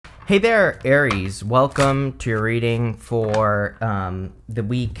Hey there, Aries. Welcome to your reading for the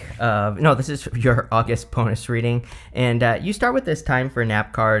week of... No, this is your August bonus reading. And you start with this time for a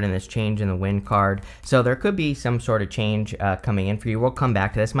nap card and this change in the wind card. So there could be some sort of change coming in for you. We'll come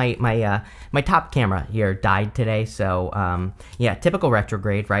back to this. My top camera here died today. So, yeah, typical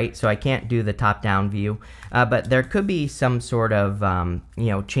retrograde, right? So I can't do the top-down view. But there could be some sort of,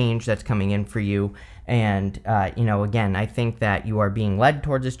 change that's coming in for you. And, again, I think that you are being led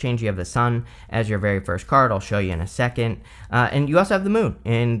towards this change. You have the sun as your very first card. I'll show you in a second. And you also have the moon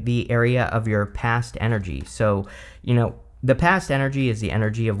in the area of your past energy. So, the past energy is the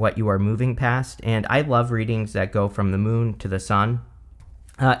energy of what you are moving past. And I love readings that go from the moon to the sun.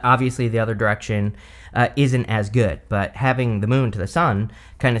 Obviously, the other direction isn't as good, but having the moon to the sun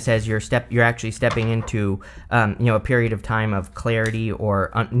kind of says you're actually stepping into a period of time of clarity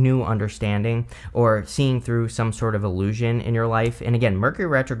or new understanding or seeing through some sort of illusion in your life. And again, Mercury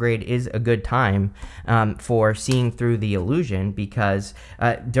retrograde is a good time for seeing through the illusion, because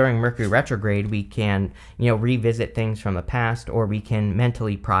during Mercury retrograde we can revisit things from the past, or we can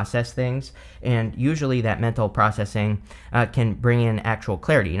mentally process things, and usually that mental processing can bring in actual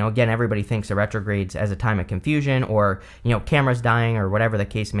clarity. Again, everybody thinks of retrogrades as a time of confusion, or cameras dying, or whatever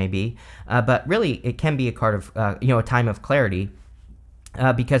the case may be, but really it can be a card of a time of clarity,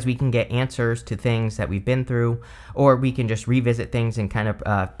 because we can get answers to things that we've been through, or we can just revisit things and kind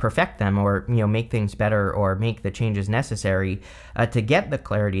of perfect them, or make things better, or make the changes necessary to get the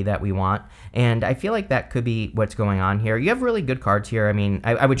clarity that we want. And I feel like that could be what's going on here. You have really good cards here. I mean,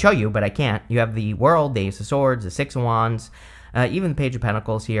 I would show you, but I can't. You have the World, the Ace of Swords, the Six of Wands, even the Page of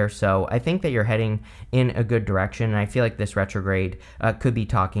Pentacles here. So I think that you're heading in a good direction. And I feel like this retrograde could be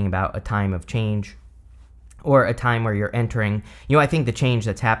talking about a time of change, or a time where you're entering. I think the change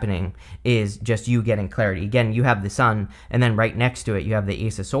that's happening is just you getting clarity. Again, you have the sun, and then right next to it, you have the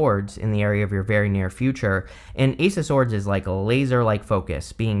Ace of Swords in the area of your very near future. And Ace of Swords is like a laser-like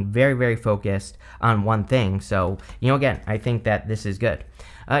focus, being very, very focused on one thing. So, again, I think that this is good.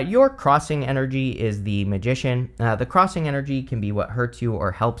 Your crossing energy is the Magician. The crossing energy can be what hurts you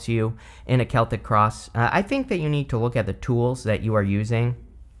or helps you in a Celtic cross. I think that you need to look at the tools that you are using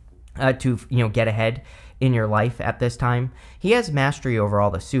to get ahead in your life at this time. He has mastery over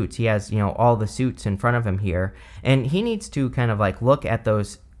all the suits. He has all the suits in front of him here, and he needs to kind of like look at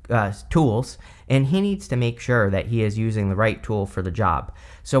those tools, and he needs to make sure that he is using the right tool for the job.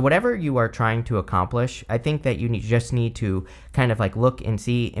 So whatever you are trying to accomplish, I think that you just need to kind of like look and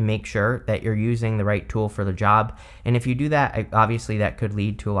see and make sure that you're using the right tool for the job. And if you do that, obviously that could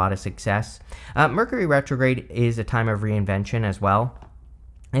lead to a lot of success. Mercury retrograde is a time of reinvention as well.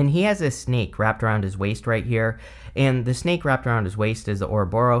 And he has this snake wrapped around his waist right here. And the snake wrapped around his waist is the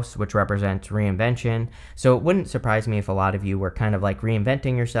Ouroboros, which represents reinvention. So it wouldn't surprise me if a lot of you were kind of like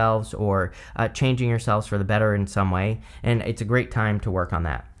reinventing yourselves, or changing yourselves for the better in some way. And it's a great time to work on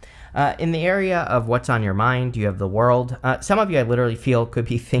that. In the area of what's on your mind, you have the World. Some of you, I literally feel, could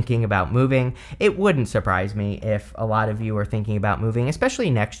be thinking about moving. It wouldn't surprise me if a lot of you are thinking about moving, especially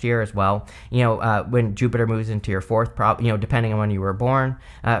next year as well. When Jupiter moves into your fourth, depending on when you were born.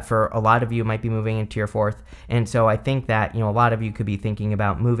 For a lot of you, might be moving into your fourth. And so I think that, a lot of you could be thinking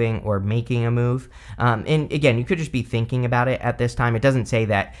about moving or making a move. And again, you could just be thinking about it at this time. It doesn't say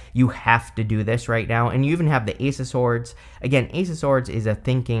that you have to do this right now. And you even have the Ace of Swords. Again, Ace of Swords is a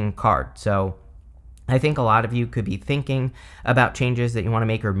thinking card. So I think a lot of you could be thinking about changes that you want to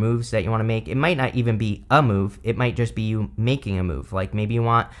make, or moves that you want to make. It might not even be a move. It might just be you making a move. Like maybe you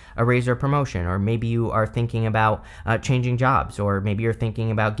want a raise or promotion, or maybe you are thinking about changing jobs, or maybe you're thinking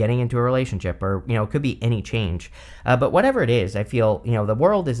about getting into a relationship, or, it could be any change. But whatever it is, I feel, the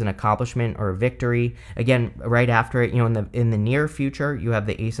World is an accomplishment or a victory. Again, right after it, in the near future, you have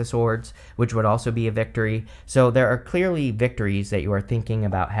the Ace of Swords, which would also be a victory. So there are clearly victories that you are thinking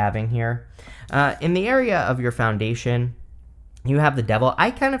about having here. In the area of your foundation, you have the Devil.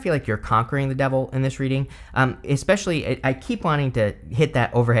 I kind of feel like you're conquering the Devil in this reading. Especially, I keep wanting to hit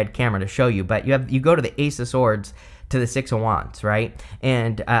that overhead camera to show you, but you go to the Ace of Swords to the Six of Wands, right?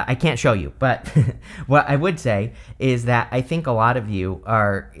 And I can't show you, but what I would say is that I think a lot of you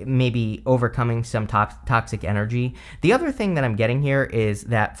are maybe overcoming some toxic energy. The other thing that I'm getting here is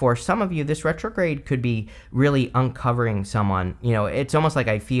that for some of you, this retrograde could be really uncovering someone. It's almost like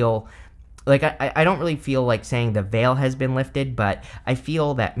I feel like I don't really feel like saying the veil has been lifted, but I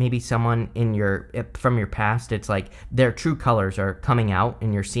feel that maybe someone from your past, it's like their true colors are coming out,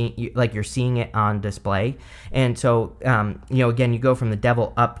 and you're seeing it on display. And so again, you go from the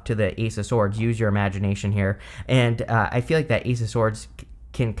Devil up to the Ace of Swords. Use your imagination here, and I feel like that Ace of Swords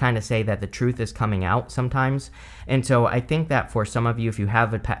can kind of say that the truth is coming out sometimes. And so I think that for some of you, if you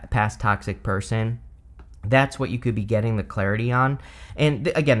have a past toxic person, that's what you could be getting the clarity on.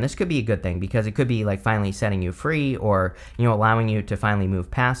 And again, this could be a good thing because it could be like finally setting you free, or, you know, allowing you to finally move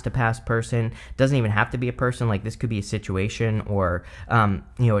past a past person. Doesn't even have to be a person. Like, this could be a situation, or, you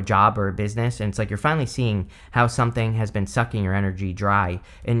know, a job or a business. And it's like you're finally seeing how something has been sucking your energy dry,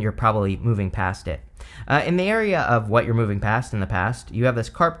 and you're probably moving past it. In the area of what you're moving past in the past, you have this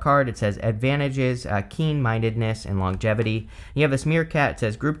carp card. It says advantages, keen-mindedness, and longevity. You have this meerkat. It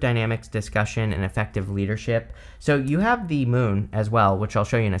says group dynamics, discussion, and effective leadership. So you have the moon as well, which I'll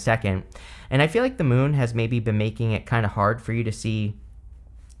show you in a second. And I feel like the moon has maybe been making it kind of hard for you to see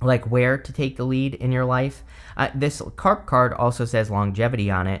like where to take the lead in your life. This carp card also says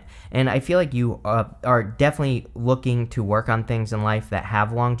longevity on it, and I feel like you are definitely looking to work on things in life that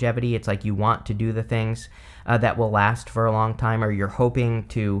have longevity. It's like you want to do the things that will last for a long time, or you're hoping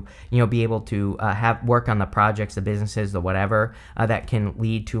to, you know, be able to have work on the projects, the businesses, the whatever that can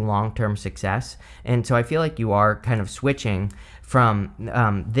lead to long-term success. And so I feel like you are kind of switching from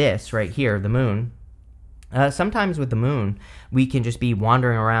this right here, the moon. Sometimes with the moon, we can just be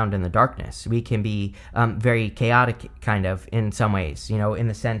wandering around in the darkness. We can be very chaotic, kind of, in some ways, you know, in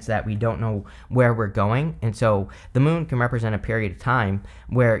the sense that we don't know where we're going. And so the moon can represent a period of time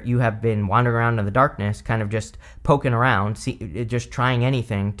where you have been wandering around in the darkness, kind of just poking around, just trying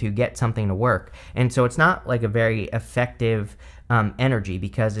anything to get something to work. And so it's not like a very effective energy,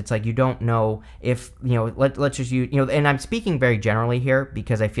 because it's like you don't know if, you know, let's just use, you know, and I'm speaking very generally here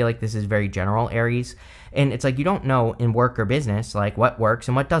because I feel like this is very general, Aries. And it's like you don't know in work or business like what works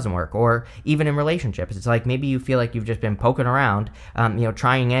and what doesn't work, or even in relationships. It's like maybe you feel like you've just been poking around, you know,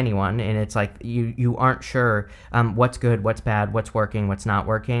 trying anyone, and it's like you aren't sure what's good, what's bad, what's working, what's not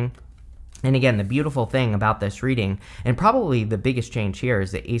working. And again, the beautiful thing about this reading, and probably the biggest change here,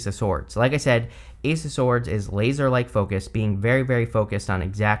 is the Ace of Swords. Like I said, Ace of Swords is laser-like focus, being very, very focused on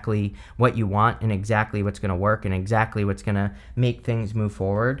exactly what you want and exactly what's going to work and exactly what's going to make things move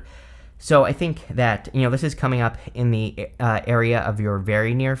forward. So I think that, you know, this is coming up in the area of your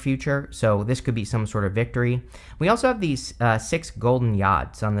very near future. So this could be some sort of victory. We also have these 6 golden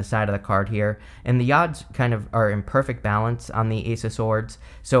yods on the side of the card here. And the yods kind of are in perfect balance on the Ace of Swords.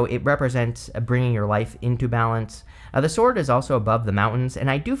 So it represents bringing your life into balance. The sword is also above the mountains.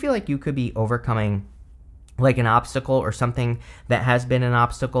 And I do feel like you could be overcoming like an obstacle or something that has been an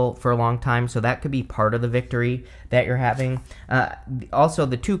obstacle for a long time. So that could be part of the victory that you're having. Also,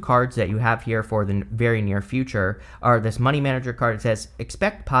 the 2 cards that you have here for the very near future are this Money Manager card. It says,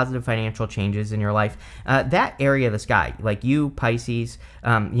 expect positive financial changes in your life. That area of the sky, like you, Pisces,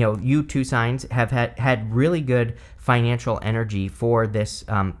 you know, you 2 signs have had really good financial energy for this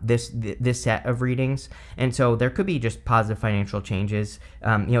this set of readings, and so there could be just positive financial changes.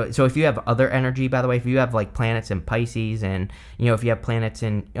 You know, so if you have other energy, by the way, if you have like planets in Pisces, and you know, if you have planets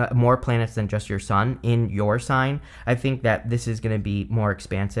in more planets than just your sun in your sign, I think that this is going to be more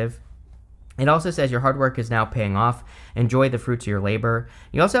expansive. It also says your hard work is now paying off. Enjoy the fruits of your labor.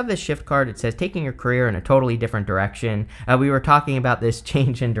 You also have this shift card. It says taking your career in a totally different direction. We were talking about this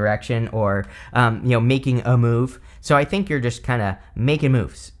change in direction, or you know, making a move. So I think you're just kind of making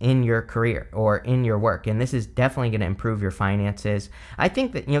moves in your career or in your work, and this is definitely going to improve your finances. I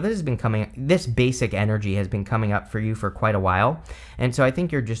think that, you know, this basic energy has been coming up for you for quite a while, and so I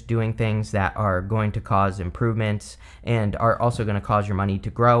think you're just doing things that are going to cause improvements and are also going to cause your money to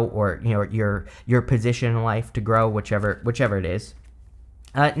grow, or, you know, your position in life to grow, whichever it is.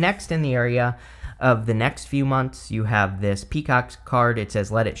 Next, in the area of the next few months, you have this Peacock's card. It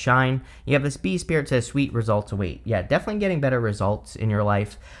says let it shine. You have this Bee Spirit. It says sweet results await. Yeah, definitely getting better results in your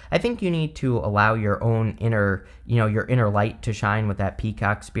life. I think you need to allow your own inner, you know, your inner light to shine with that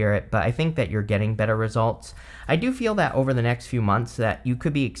Peacock spirit, but I think that you're getting better results. I do feel that over the next few months that you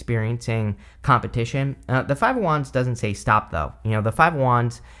could be experiencing competition. The Five of Wands doesn't say stop, though. You know, the Five of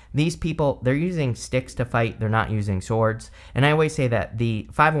Wands, these people, they're using sticks to fight. They're not using swords. And I always say that the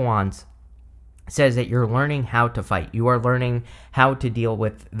Five of Wands says that you're learning how to fight. You are learning how to deal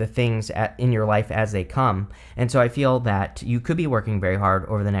with the things in your life as they come. And so I feel that you could be working very hard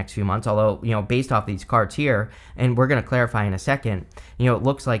over the next few months, although, you know, based off these cards here, and we're going to clarify in a second, you know, it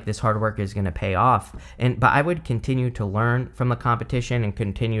looks like this hard work is going to pay off. But I would continue to learn from the competition and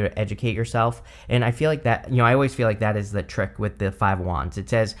continue to educate yourself. And I feel like that, you know, I always feel like that is the trick with the Five of Wands. It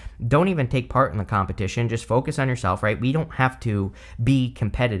says, don't even take part in the competition. Just focus on yourself, right? We don't have to be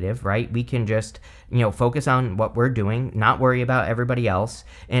competitive, right? We can just focus on what we're doing, not worry about everybody else.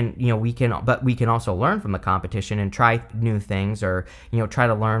 And, we can also learn from the competition and try new things, or, try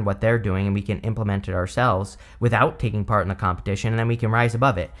to learn what they're doing, and we can implement it ourselves without taking part in the competition, and then we can rise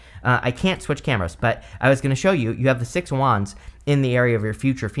above it. I can't switch cameras, but I was going to show you have the 6 of Wands in the area of your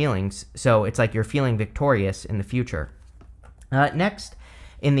future feelings. So it's like you're feeling victorious in the future. Next,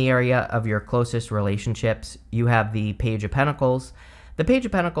 in the area of your closest relationships, you have the Page of Pentacles. The Page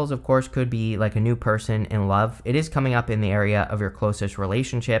of Pentacles, of course, could be like a new person in love. It is coming up in the area of your closest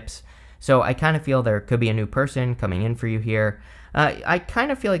relationships. So I kind of feel there could be a new person coming in for you here. I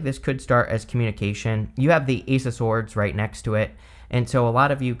kind of feel like this could start as communication. You have the Ace of Swords right next to it. And so a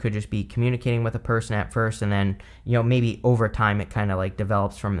lot of you could just be communicating with a person at first, and then, maybe over time it kind of like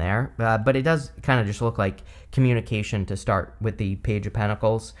develops from there. But it does kind of just look like communication to start with the Page of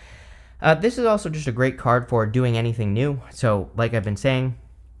Pentacles. This is also just a great card for doing anything new. So like I've been saying,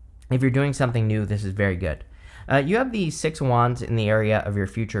 if you're doing something new, this is very good. You have the 6 of Wands in the area of your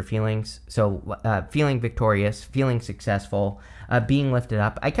future feelings. So feeling victorious, feeling successful, being lifted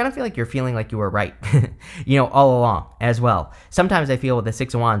up. I kind of feel like you're feeling like you were right, all along as well. Sometimes I feel with the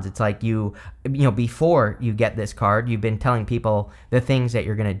 6 of Wands, it's like before you get this card, you've been telling people the things that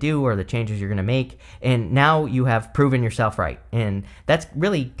you're going to do or the changes you're going to make. And now you have proven yourself right. And that's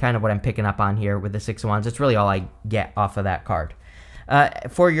really kind of what I'm picking up on here with the 6 of Wands. It's really all I get off of that card.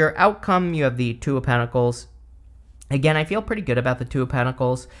 For your outcome, you have the 2 of Pentacles. Again, I feel pretty good about the 2 of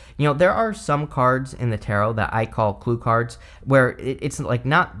Pentacles. There are some cards in the tarot that I call clue cards, where it's like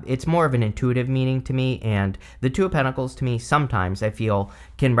it's more of an intuitive meaning to me. And the 2 of Pentacles, to me, sometimes I feel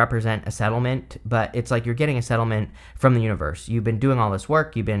can represent a settlement, but it's like you're getting a settlement from the universe. You've been doing all this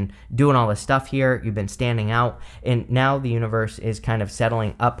work, you've been doing all this stuff here, you've been standing out, and now the universe is kind of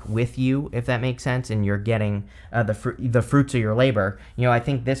settling up with you, if that makes sense, and you're getting the fruits of your labor. I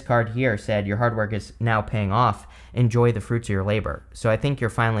think this card here said your hard work is now paying off. Enjoy the fruits of your labor. So I think you're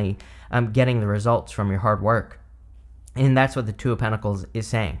finally getting the results from your hard work. And that's what the 2 of Pentacles is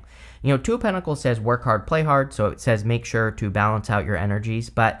saying. 2 of Pentacles says work hard, play hard. So it says make sure to balance out your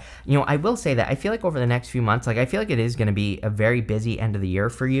energies. But, I will say that I feel like over the next few months, I feel like it is going to be a very busy end of the year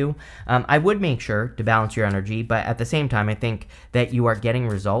for you. I would make sure to balance your energy. But at the same time, I think that you are getting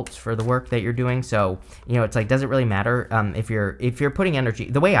results for the work that you're doing. So, it's like, does it really matter if you're putting energy?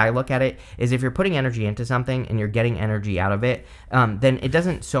 The way I look at it is if you're putting energy into something and you're getting energy out of it, then it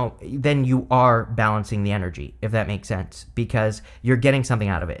doesn't, then you are balancing the energy, if that makes sense, because you're getting something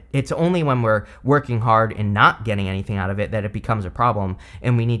out of it. It's only when we're working hard and not getting anything out of it that it becomes a problem,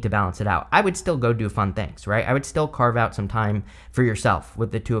 and we need to balance it out. I would still go do fun things, right? I would still carve out some time for yourself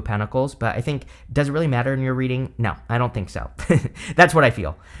with the 2 of Pentacles, but I think, does it really matter in your reading? No, I don't think so. That's what I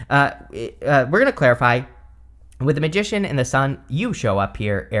feel. We're going to clarify. With the Magician and the Sun, you show up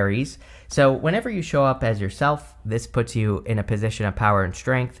here, Aries. So whenever you show up as yourself, this puts you in a position of power and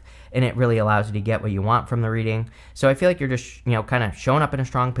strength, and it really allows you to get what you want from the reading. So I feel like you're just, kind of showing up in a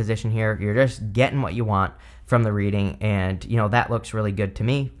strong position here. You're just getting what you want from the reading, and, that looks really good to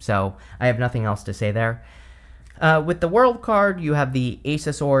me. So I have nothing else to say there. With the World card, you have the Ace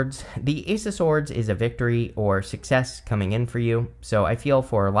of Swords. The Ace of Swords is a victory or success coming in for you. So I feel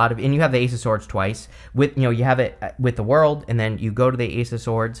for a lot of, and you have the Ace of Swords twice. With, you have it with the World, and then you go to the Ace of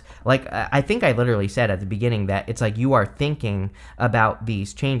Swords. Like, I think I literally said at the beginning that it's like you are thinking about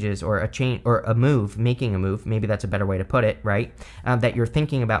these changes, or a change, or a move, making a move. Maybe that's a better way to put it, right? That you're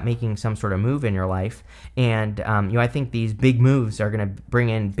thinking about making some sort of move in your life. And, I think these big moves are going to bring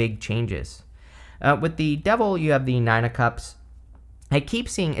in big changes. With the Devil, you have the 9 of Cups. I keep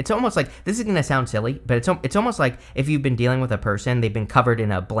seeing, it's almost like, this is going to sound silly, but it's almost like if you've been dealing with a person, they've been covered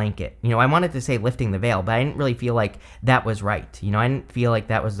in a blanket. I wanted to say lifting the veil, but I didn't really feel like that was right. I didn't feel like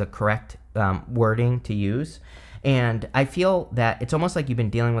that was the correct wording to use. And I feel that it's almost like you've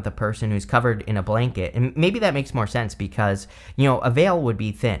been dealing with a person who's covered in a blanket. And maybe that makes more sense because, a veil would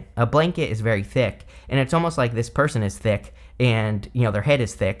be thin. A blanket is very thick. And it's almost like this person is thick and, their head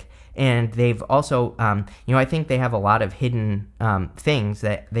is thick. And they've also, I think they have a lot of hidden things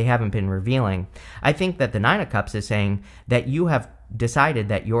that they haven't been revealing. I think that the 9 of Cups is saying that you have decided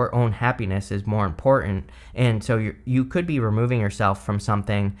that your own happiness is more important, and so you could be removing yourself from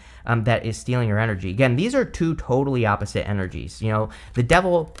something that is stealing your energy. Again, these are 2 totally opposite energies. The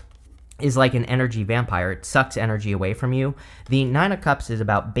Devil is like an energy vampire. It sucks energy away from you. The 9 of Cups is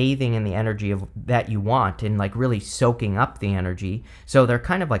about bathing in the energy that you want and like really soaking up the energy. So they're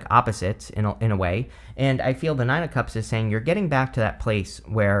kind of like opposites in a way. And I feel the 9 of Cups is saying you're getting back to that place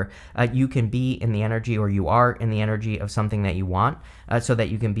where you can be in the energy, or you are in the energy of something that you want, so that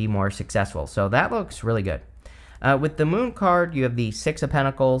you can be more successful. So that looks really good. With the Moon card, you have the 6 of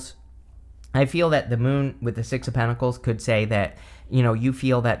Pentacles. I feel that the moon with the Six of Pentacles could say that, you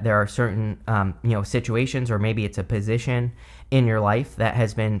feel that there are certain, situations, or maybe it's a position in your life that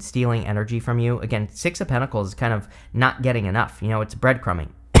has been stealing energy from you. Again, Six of Pentacles is kind of not getting enough. It's breadcrumbing.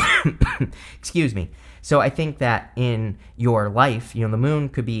 Excuse me. So I think that in your life, the moon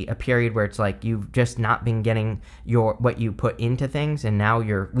could be a period where it's like you've just not been getting what you put into things, and now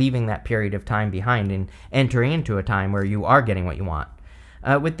you're leaving that period of time behind and entering into a time where you are getting what you want.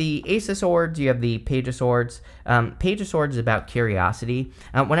 With the Ace of Swords, you have the Page of Swords. Page of Swords is about curiosity.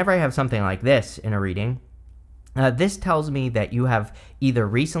 Whenever I have something like this in a reading, this tells me that you have either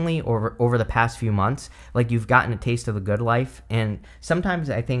recently or over the past few months, like you've gotten a taste of the good life. And sometimes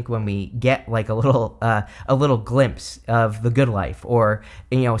I think when we get like a little glimpse of the good life, or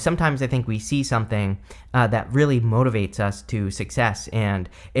sometimes I think we see something that really motivates us to success, and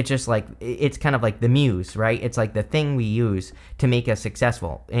it's just like it's kind of like the muse, right? It's like the thing we use to make us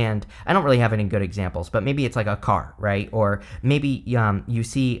successful. And I don't really have any good examples, but maybe it's like a car, right? Or maybe you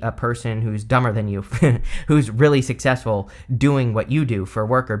see a person who's dumber than you, who's really successful doing what you do for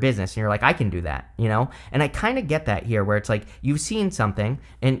work or business, and you're like, I can do that, And I kind of get that here, where it's like you've seen something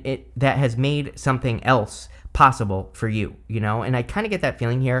and that has made something else possible for you, And I kind of get that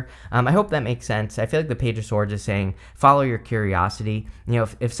feeling here. I hope that makes sense. I feel like the Page of Swords is saying follow your curiosity.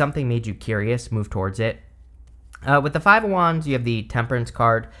 If something made you curious, move towards it. With the Five of Wands, you have the Temperance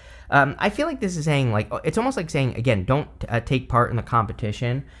card. I feel like this is saying, like, it's almost like saying, again, don't take part in the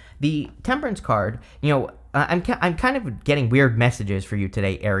competition. The Temperance card, I'm kind of getting weird messages for you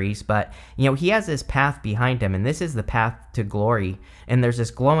today, Aries, but, he has this path behind him, and this is the path to glory, and there's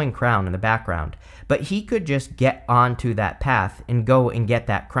this glowing crown in the background. But he could just get onto that path and go and get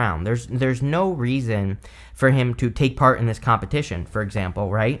that crown. There's no reason for him to take part in this competition, for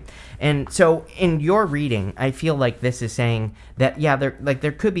example, right? And so in your reading, I feel like this is saying that, yeah,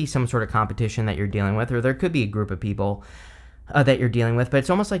 there could be some sort of competition that you're dealing with, or there could be a group of people that you're dealing with, but it's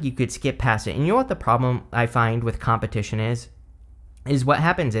almost like you could skip past it. And you know what the problem I find with competition is what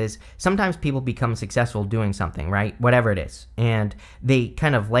happens is sometimes people become successful doing something, right? Whatever it is. And they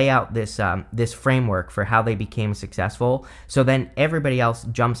kind of lay out this this framework for how they became successful. So then everybody else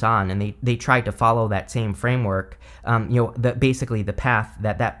jumps on and they try to follow that same framework, basically the path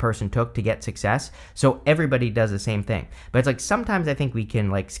that person took to get success. So everybody does the same thing. But it's like sometimes I think we can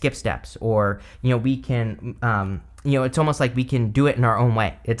like skip steps, or, we can... it's almost like we can do it in our own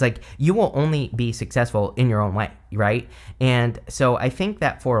way. It's like you will only be successful in your own way, right? And so I think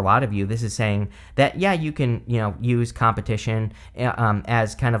that for a lot of you, this is saying that, yeah, you can, use competition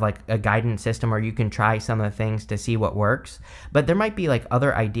as kind of like a guidance system, or you can try some of the things to see what works. But there might be like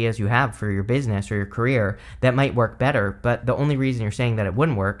other ideas you have for your business or your career that might work better. But the only reason you're saying that it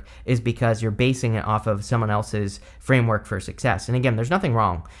wouldn't work is because you're basing it off of someone else's framework for success. And again, there's nothing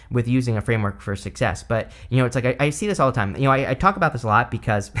wrong with using a framework for success. But, it's like I see this all the time. I talk about this a lot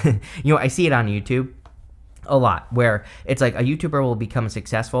because, I see it on YouTube a lot, where it's like a YouTuber will become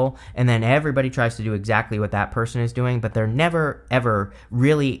successful and then everybody tries to do exactly what that person is doing, but they're never ever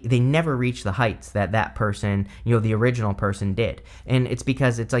they never reach the heights that person, the original person did. And it's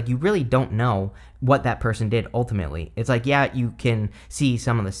because it's like you really don't know what that person did ultimately. It's like, yeah, you can see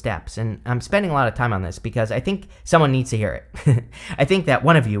some of the steps, and I'm spending a lot of time on this because I think someone needs to hear it. I think that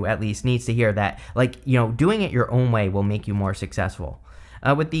one of you at least needs to hear that, like, doing it your own way will make you more successful.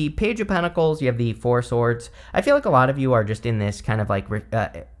 With the Page of Pentacles, you have the Four Swords. I feel like a lot of you are just in this kind of like, what's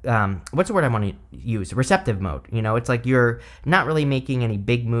the word I want to use? Receptive mode. It's like you're not really making any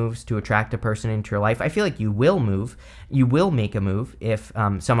big moves to attract a person into your life. I feel like you will move. You will make a move if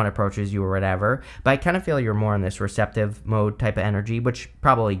someone approaches you or whatever. But I kind of feel you're more in this receptive mode type of energy, which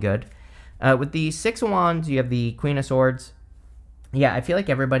probably good. With the Six of Wands, you have the Queen of Swords. Yeah, I feel like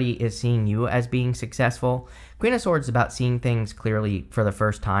everybody is seeing you as being successful. Queen of Swords is about seeing things clearly for the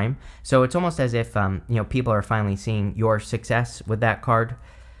first time. So it's almost as if, people are finally seeing your success with that card.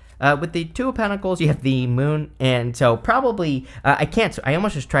 With the Two of Pentacles, you have the Moon. And so probably, I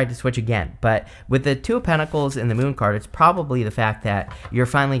almost just tried to switch again. But with the Two of Pentacles and the Moon card, it's probably the fact that you're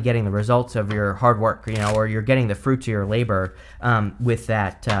finally getting the results of your hard work, or you're getting the fruits of your labor with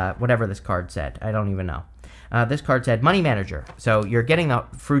that, whatever this card said. I don't even know. This card said Money Manager. So you're getting the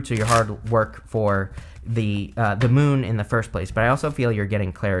fruits of your hard work for the moon in the first place. But I also feel you're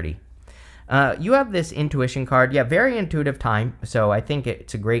getting clarity. You have this Intuition card. Yeah, very intuitive time. So I think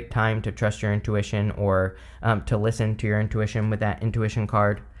it's a great time to trust your intuition, or to listen to your intuition with that Intuition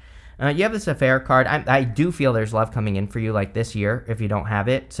card. You have this Affair card. I do feel there's love coming in for you like this year if you don't have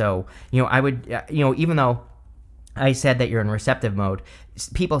it. So, I would, even though I said that you're in receptive mode,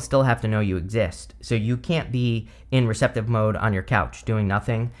 people still have to know you exist. So you can't be in receptive mode on your couch doing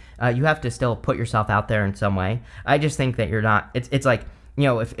nothing. You have to still put yourself out there in some way. I just think that you're not. It's like,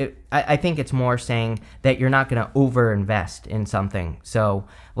 I think it's more saying that you're not going to over invest in something. So,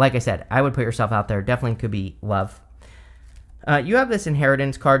 like I said, I would put yourself out there. Definitely could be love. You have this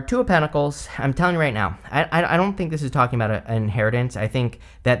inheritance card, Two of Pentacles. I'm telling you right now, I don't think this is talking about an inheritance. I think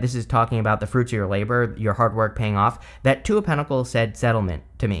that this is talking about the fruits of your labor, your hard work paying off. That Two of Pentacles said settlement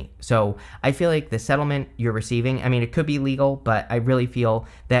to me. So I feel like the settlement you're receiving, I mean, it could be legal, but I really feel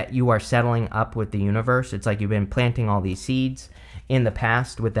that you are settling up with the universe. It's like you've been planting all these seeds in the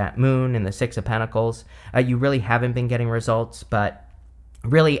past with that moon and the Six of Pentacles. You really haven't been getting results, but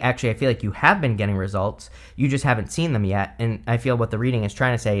really, actually, I feel like you have been getting results. You just haven't seen them yet. And I feel what the reading is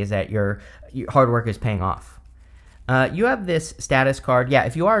trying to say is that your hard work is paying off. You have this status card. Yeah,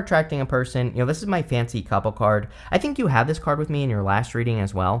 if you are attracting a person, this is my fancy couple card. I think you have this card with me in your last reading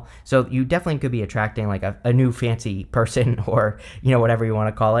as well. So you definitely could be attracting like a new fancy person or, whatever you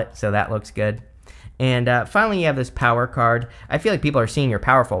want to call it. So that looks good. And finally, you have this power card. I feel like people are seeing you're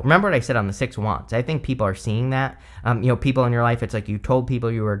powerful. Remember what I said on the Six of Wands. I think people are seeing that. People in your life, it's like you told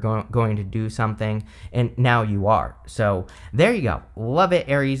people you were going to do something, and now you are. So there you go. Love it,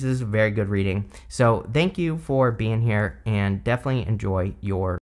 Aries. This is a very good reading. So thank you for being here, and definitely enjoy your